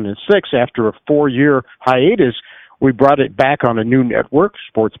 2006 after a 4-year hiatus, we brought it back on a new network,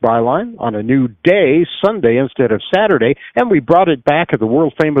 Sports Byline, on a new day, Sunday instead of Saturday, and we brought it back at the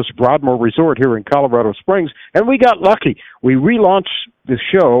world-famous Broadmoor Resort here in Colorado Springs, and we got lucky. We relaunched the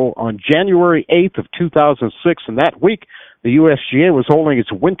show on January 8th of 2006, and that week, the USGA was holding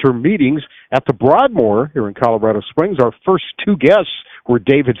its winter meetings at the Broadmoor here in Colorado Springs. Our first two guests were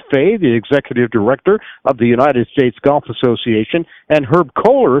David Fay, the executive director of the United States Golf Association, and Herb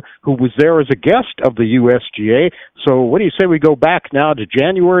Kohler, who was there as a guest of the USGA. So what do you say we go back now to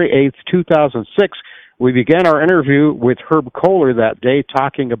January 8th, 2006? We began our interview with Herb Kohler that day,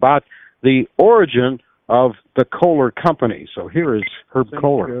 talking about the origin of the Kohler Company. So here is Herb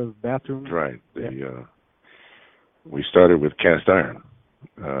Kohler. Bathroom. Right. We started with cast iron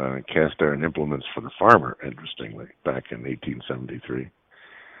implements for the farmer, interestingly, back in 1873.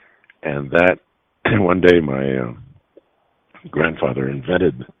 And that, one day my grandfather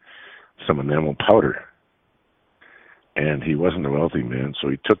invented some enamel powder. And he wasn't a wealthy man, so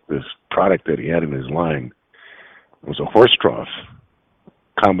he took this product that he had in his line. It was a horse trough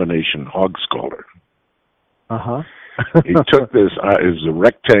combination hog scalder. Uh-huh. He took this, it was a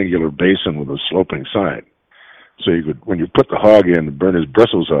rectangular basin with a sloping side. So you could, when you put the hog in, burn his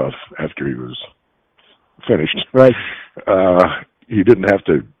bristles off after he was finished. Right. You didn't have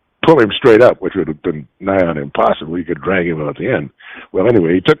to pull him straight up, which would have been nigh on impossible. You could drag him out at the end. Well,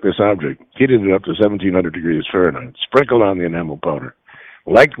 anyway, he took this object, heated it up to 1,700 degrees Fahrenheit, sprinkled on the enamel powder,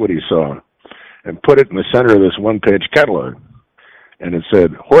 liked what he saw, and put it in the center of this one-page catalog. And it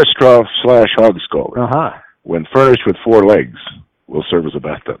said, horse trough / hog scalder. Uh-huh. When furnished with 4 legs, will serve as a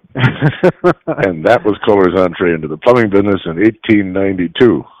bathtub. And that was Kohler's entree into the plumbing business in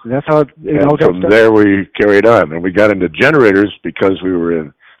 1892. That's how it all got from there we carried on. And we got into generators because we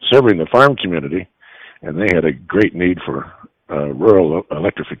were serving the farm community, and they had a great need for rural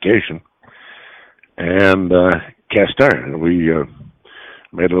electrification. And cast iron. And we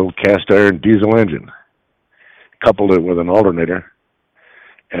made a little cast iron diesel engine, coupled it with an alternator,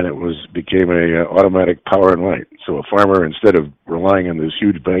 and it became a automatic power and light. So a farmer, instead of relying on this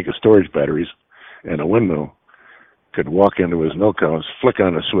huge bank of storage batteries and a windmill, could walk into his milk house, flick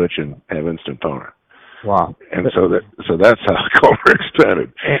on a switch, and have instant power. Wow! And so that's how Kohler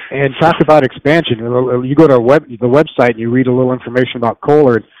expanded. And talk about expansion. You go to the website and you read a little information about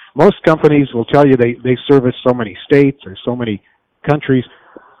Kohler. Most companies will tell you they service so many states or so many countries.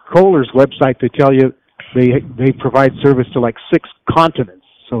 Kohler's website, they tell you they provide service to like 6 continents.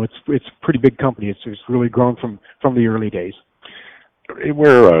 So it's a pretty big company. It's really grown from the early days.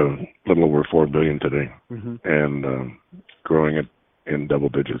 We're a little over $4 billion today, mm-hmm. and growing it in double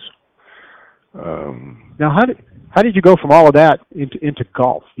digits. Now, how did you go from all of that into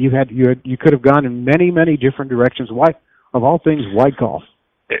golf? You could have gone in many different directions. Why, of all things, why golf?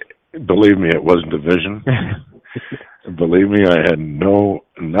 Believe me, it wasn't a vision. Believe me, I had no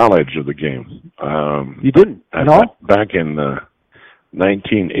knowledge of the game. You didn't at all? Back in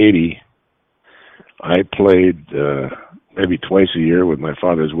 1980, I played maybe twice a year with my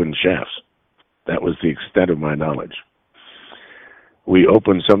father's wooden shafts. That was the extent of my knowledge. We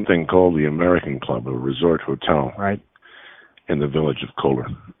opened something called the American Club, a resort hotel, right, in the village of Kohler,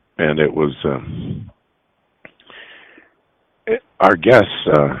 and it was our guests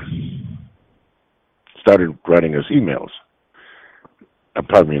started writing us emails.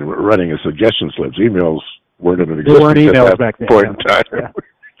 Writing us suggestion slips. Emails weren't in existence at that point in time. Yeah.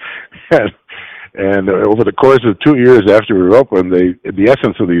 and over the course of 2 years after we were open, the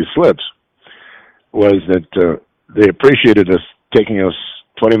essence of these slips was that they appreciated us taking us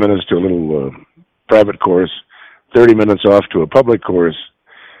 20 minutes to a little private course, 30 minutes off to a public course.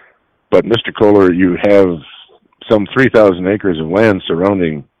 But Mr. Kohler, you have some 3,000 acres of land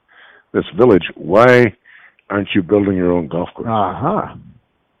surrounding this village. Why aren't you building your own golf course? Uh-huh.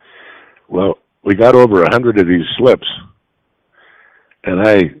 Well, we got over 100 of these slips, and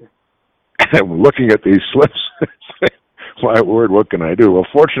I'm looking at these slips. My word, what can I do? Well,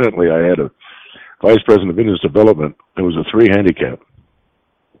 fortunately, I had a vice president of business development who was a 3 handicap.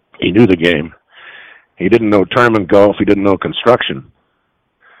 He knew the game. He didn't know tournament golf. He didn't know construction,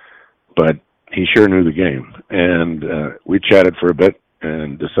 but he sure knew the game. And we chatted for a bit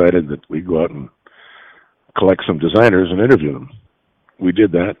and decided that we'd go out and collect some designers and interview them. We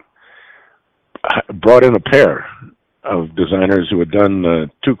did that. I brought in a pair of designers who had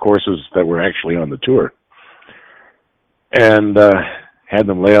done 2 courses that were actually on the tour, and had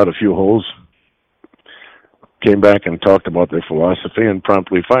them lay out a few holes, came back and talked about their philosophy, and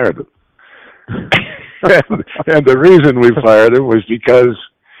promptly fired them. and the reason we fired them was because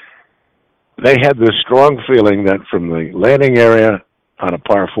they had this strong feeling that from the landing area on a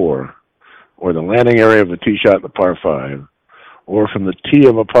par 4, or the landing area of the tee shot in the par 5, or from the tee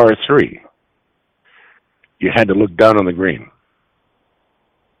of a par 3, you had to look down on the green.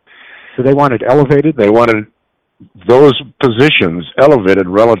 So they wanted elevated? They wanted those positions elevated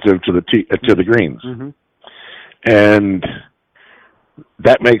relative to the greens. Mm-hmm. And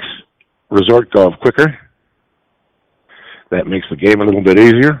that makes resort golf quicker. That makes the game a little bit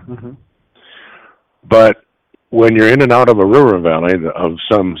easier. Mm-hmm. But when you're in and out of a river valley of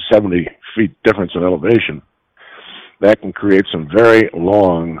some 70 feet difference in elevation, that can create some very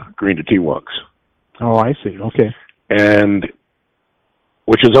long green to tee walks. Oh, I see. Okay. And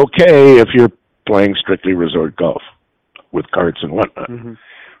which is okay if you're playing strictly resort golf with carts and whatnot. Mm-hmm.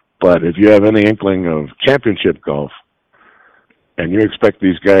 But if you have any inkling of championship golf, and you expect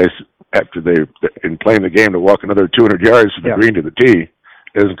these guys, after in playing the game, to walk another 200 yards from the green to the tee,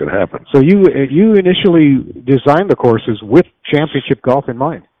 it isn't going to happen. So you initially designed the courses with championship golf in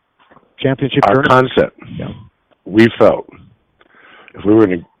mind? Championship Our tournament? concept, we felt, if we were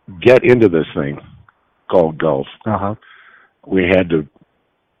going to get into this thing called golf, we had to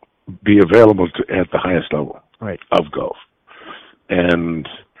be available at the highest level of golf. And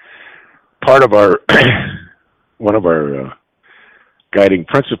part of our one of our guiding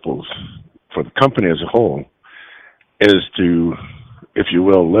principles for the company as a whole is to, if you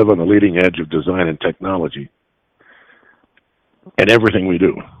will, live on the leading edge of design and technology in everything we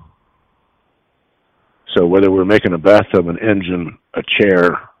do. So whether we're making a bathtub, an engine, a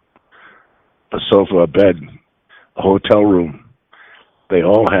chair, a sofa, a bed, a hotel room, they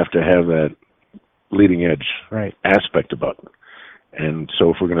all have to have that leading edge aspect about it. And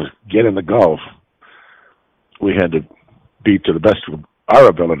so if we're going to get into golf, we had to be, to the best of our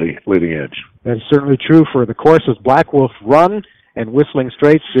ability, leading edge. That's certainly true for the courses Black Wolf Run and Whistling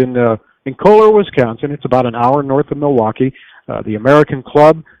Straits in Kohler, Wisconsin. It's about an hour north of Milwaukee. The American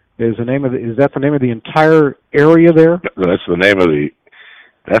Club is the name of is that the name of the entire area there? That's the name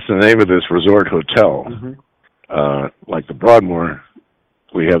of this resort hotel. Mm-hmm. Like the Broadmoor,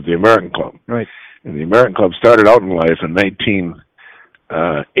 we have the American Club. Right. And the American Club started out in life in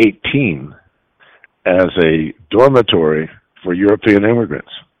 1918 as a dormitory for European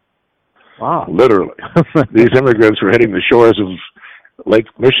immigrants. Wow. Literally. These immigrants were hitting the shores of Lake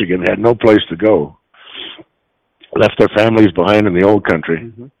Michigan, had no place to go, left their families behind in the old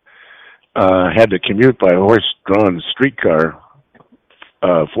country, had to commute by horse-drawn streetcar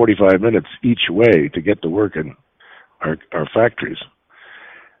 45 minutes each way to get to work in our factories.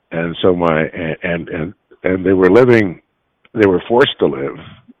 And so and they were forced to live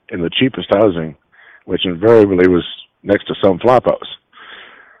in the cheapest housing, which invariably was next to some flop house.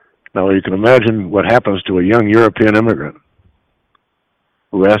 Now you can imagine what happens to a young European immigrant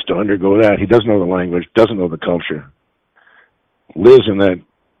who has to undergo that. He doesn't know the language, doesn't know the culture, lives in that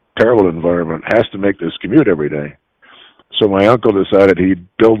terrible environment, has to make this commute every day. So my uncle decided he'd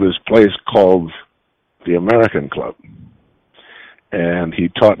build this place called the American Club. and he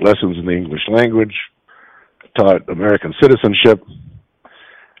taught lessons in the English language, taught American citizenship,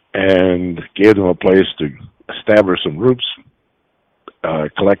 and gave them a place to establish some roots,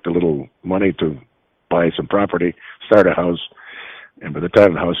 collect a little money to buy some property, start a house, and by the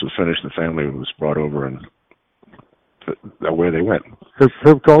time the house was finished, the family was brought over, and away they went. That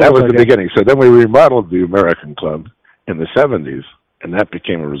was the beginning. So then we remodeled the American Club in the 70s, and that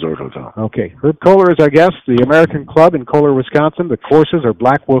became a resort hotel. Okay. Herb Kohler is our guest, the American Club in Kohler, Wisconsin. The courses are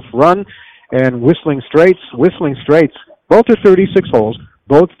Black Wolf Run and Whistling Straits. Whistling Straits, both are 36 holes,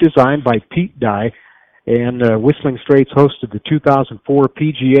 both designed by Pete Dye. And Whistling Straits hosted the 2004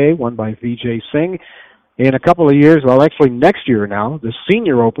 PGA, won by Vijay Singh. In a couple of years, well, actually next year now, the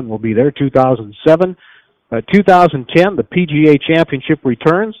Senior Open will be there, 2007. 2010, the PGA Championship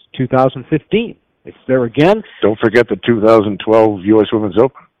returns. 2015, it's there again. Don't forget the 2012 U.S. Women's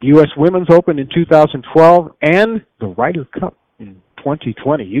Open. U.S. Women's Open in 2012, and the Ryder Cup in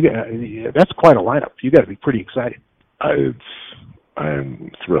 2020. That's quite a lineup. You got to be pretty excited.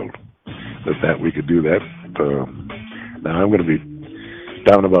 I'm thrilled that we could do that. Now I'm going to be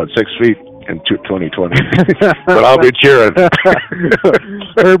down about 6 feet in 2020, but I'll be cheering.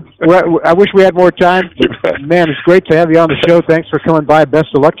 Herb, I wish we had more time. Man, it's great to have you on the show. Thanks for coming by. Best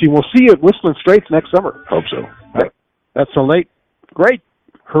of luck to you. We'll see you at Whistling Straits next summer. Hope so. That's a late, great.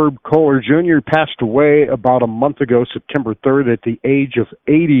 Herb Kohler Jr. passed away about a month ago, September 3rd, at the age of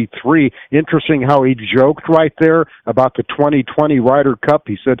 83. Interesting how he joked right there about the 2020 Ryder Cup.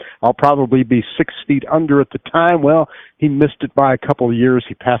 He said, I'll probably be 6 feet under at the time. Well, he missed it by a couple of years.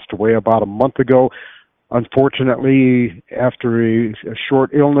 He passed away about a month ago. Unfortunately, after a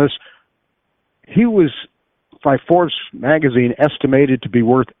short illness, he was, by Forbes magazine, estimated to be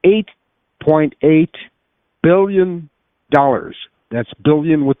worth $8.8 billion. That's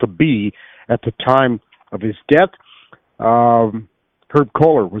billion with a B at the time of his death. Herb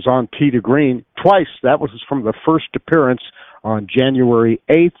Kohler was on Tee to Green twice. That was from the first appearance on January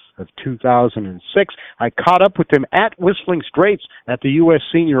 8th of 2006. I caught up with him at Whistling Straits at the U.S.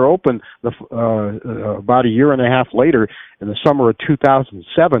 Senior Open about a year and a half later in the summer of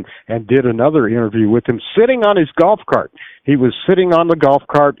 2007 and did another interview with him sitting on his golf cart. He was sitting on the golf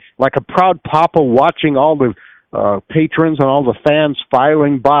cart like a proud papa watching all the patrons and all the fans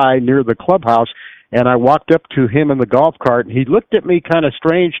filing by near the clubhouse, and I walked up to him in the golf cart, and he looked at me kind of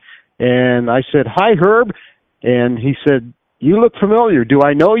strange, and I said, "Hi, Herb," and he said, "You look familiar. Do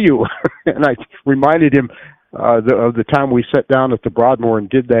I know you?" And I reminded him of the time we sat down at the Broadmoor and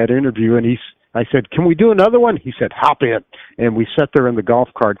did that interview, and I said, "Can we do another one?" He said, "Hop in," and we sat there in the golf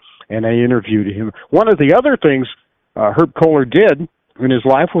cart, and I interviewed him. One of the other things Herb Kohler did in his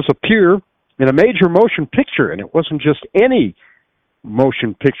life was appear in a major motion picture, and it wasn't just any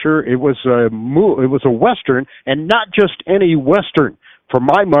motion picture. It was a Western, and not just any Western. For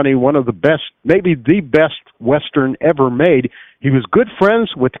my money, one of the best, maybe the best Western ever made. He was good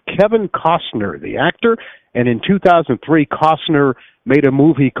friends with Kevin Costner, the actor, and in 2003, Costner made a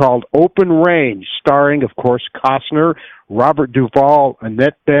movie called Open Range, starring, of course, Costner, Robert Duvall,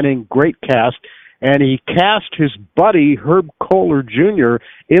 Annette Bening, great cast. And he cast his buddy, Herb Kohler Jr.,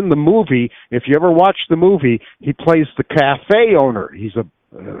 in the movie. If you ever watch the movie, he plays the cafe owner. He's a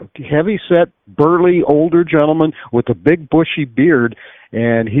heavy-set, burly, older gentleman with a big, bushy beard,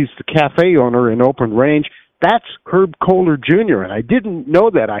 and he's the cafe owner in Open Range. That's Herb Kohler Jr., and I didn't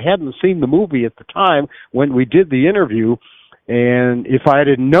know that. I hadn't seen the movie at the time when we did the interview, and if I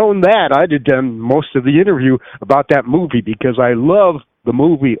had known that, I'd have done most of the interview about that movie because I love the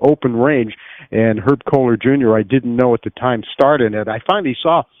movie Open Range, and Herb Kohler Jr., I didn't know at the time, starred in it. I finally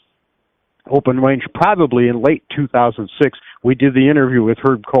saw Open Range probably in late 2006. We did the interview with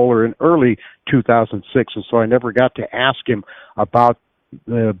Herb Kohler in early 2006, and so I never got to ask him about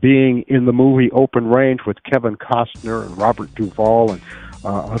being in the movie Open Range with Kevin Costner and Robert Duvall, and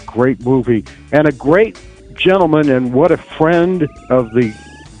a great movie, and a great gentleman, and what a friend of the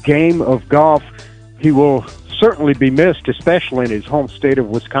game of golf. He will certainly be missed, especially in his home state of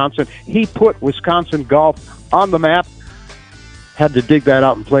Wisconsin. He put Wisconsin golf on the map. Had to dig that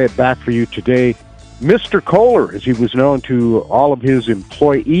out and play it back for you today. Mr. Kohler, as he was known to all of his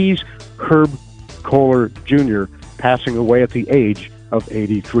employees, Herb Kohler Jr., passing away at the age of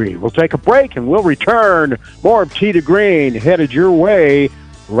 83. We'll take a break and we'll return. More of Tee to Green headed your way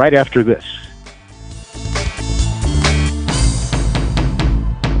right after this.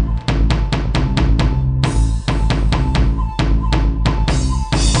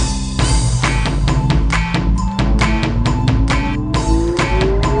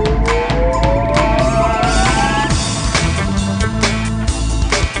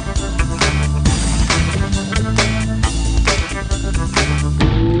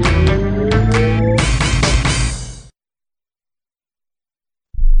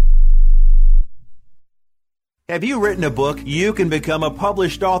 Have you written a book? You can become a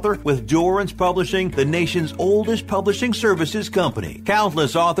published author with Dorrance Publishing, the nation's oldest publishing services company.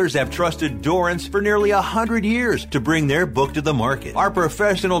 Countless authors have trusted Dorrance for nearly 100 years to bring their book to the market. Our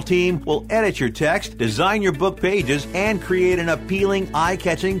professional team will edit your text, design your book pages, and create an appealing,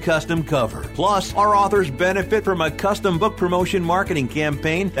 eye-catching custom cover. Plus, our authors benefit from a custom book promotion marketing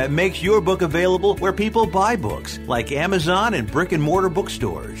campaign that makes your book available where people buy books, like Amazon and brick-and-mortar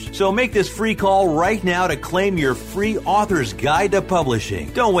bookstores. So make this free call right now to claim your free author's guide to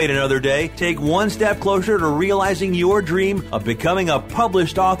publishing. Don't wait another day. Take one step closer to realizing your dream of becoming a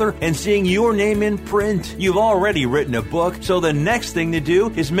published author and seeing your name in print. You've already written a book, so the next thing to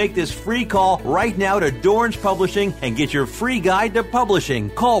do is make this free call right now to Dorrance Publishing and get your free guide to publishing.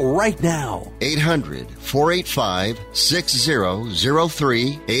 Call right now.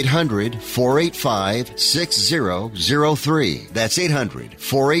 800-485-6003. 800-485-6003. That's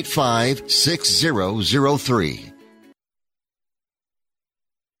 800-485-6003.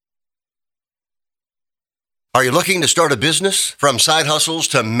 Are you looking to start a business? From side hustles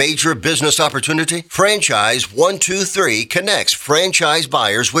to major business opportunity? Franchise 123 connects franchise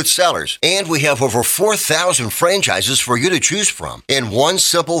buyers with sellers. And we have over 4,000 franchises for you to choose from. In one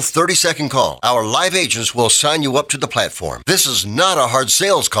simple 30-second call, our live agents will sign you up to the platform. This is not a hard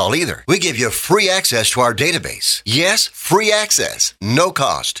sales call either. We give you free access to our database. Yes, free access. No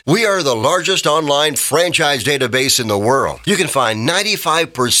cost. We are the largest online franchise database in the world. You can find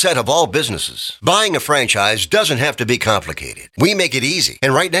 95% of all businesses. Buying a franchise doesn't have to be complicated. We make it easy.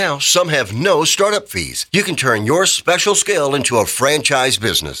 And right now, some have no startup fees. You can turn your special skill into a franchise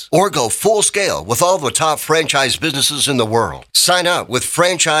business or go full scale with all the top franchise businesses in the world. Sign up with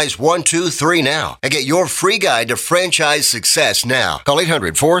Franchise 123 now and get your free guide to franchise success now. Call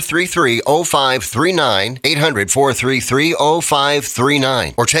 800-433-0539,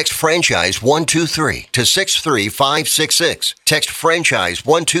 800-433-0539, or text Franchise 123 to 63566. Text Franchise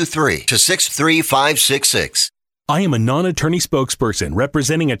 123 to 63566. I am a non-attorney spokesperson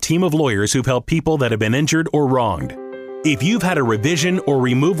representing a team of lawyers who've helped people that have been injured or wronged. If you've had a revision or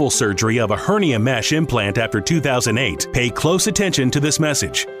removal surgery of a hernia mesh implant after 2008, pay close attention to this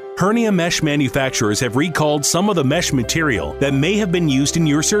message. Hernia mesh manufacturers have recalled some of the mesh material that may have been used in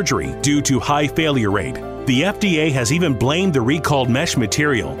your surgery due to high failure rate. The FDA has even blamed the recalled mesh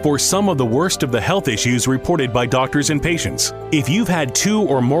material for some of the worst of the health issues reported by doctors and patients. If you've had 2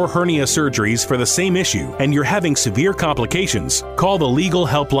 or more hernia surgeries for the same issue and you're having severe complications, call the legal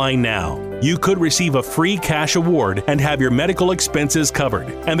helpline now. You could receive a free cash award and have your medical expenses covered.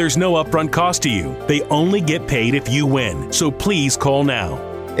 And there's no upfront cost to you. They only get paid if you win. So please call now.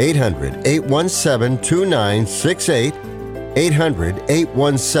 800-817-2968.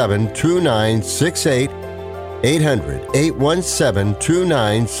 800-817-2968.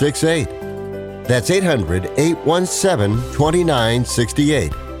 800-817-2968. That's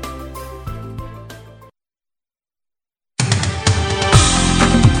 800-817-2968.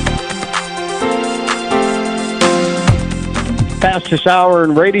 Fastest hour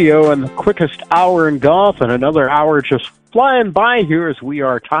in radio and the quickest hour in golf, and another hour just flying by here as we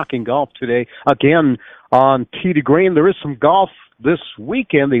are talking golf today. Again, on Tee to Green, there is some golf this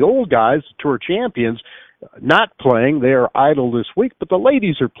weekend. The old guys, the Tour champions, not playing. They are idle this week, but the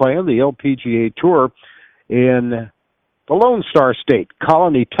ladies are playing the LPGA Tour in the Lone Star State,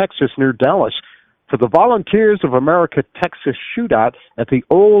 Colony, Texas, near Dallas, for the Volunteers of America Texas Shootout at the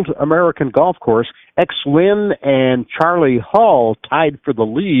Old American Golf Course. Ex-Lynn and Charlie Hall tied for the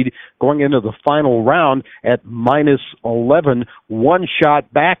lead going into the final round at -11. One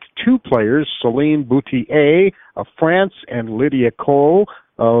shot back, 2 players, Céline Boutier of France and Lydia Ko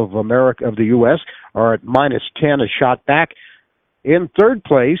of America, of the U.S., are at -10, a shot back. In third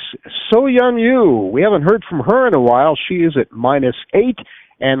place, So Young Yu. We haven't heard from her in a while. She is at -8.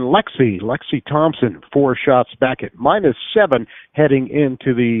 And Lexi Thompson, 4 shots back at -7, heading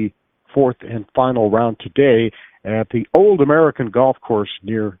into the 4th and final round today at the Old American Golf Course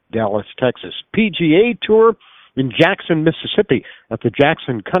near Dallas, Texas. PGA Tour in Jackson, Mississippi at the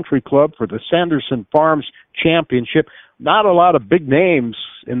Jackson Country Club for the Sanderson Farms Championship. Not a lot of big names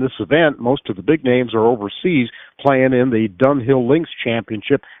in this event. Most of the big names are overseas, playing in the Dunhill Links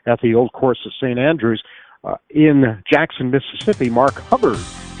Championship at the Old Course of St. Andrews. In Jackson, Mississippi, Mark Hubbard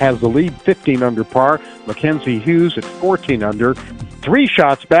has the lead, 15 under par. Mackenzie Hughes at 14 under. 3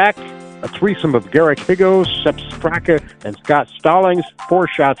 shots back, a threesome of Garrick Higgos, Sepp Straka, and Scott Stallings. 4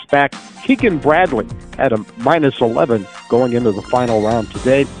 shots back. Keegan Bradley at a -11 going into the final round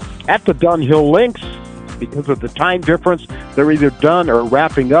today. At the Dunhill Links, because of the time difference, they're either done or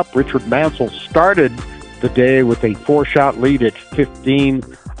wrapping up. Richard Mansell started the day with a 4-shot lead at 15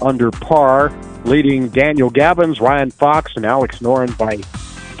 under par. leading Daniel Gavins, Ryan Fox, and Alex Noren by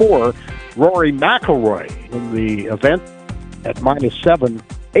 4. Rory McIlroy in the event at -7,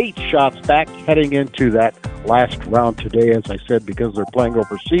 8 shots back heading into that last round today. As I said, because they're playing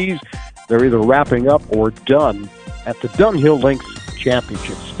overseas, they're either wrapping up or done at the Dunhill Links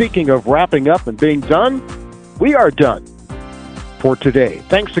Championship. Speaking of wrapping up and being done, we are done for today.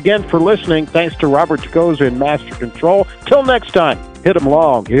 Thanks again for listening. Thanks to Robert Tacosa in Master Control. Till next time, hit 'em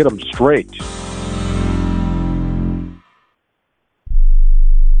long, hit 'em straight.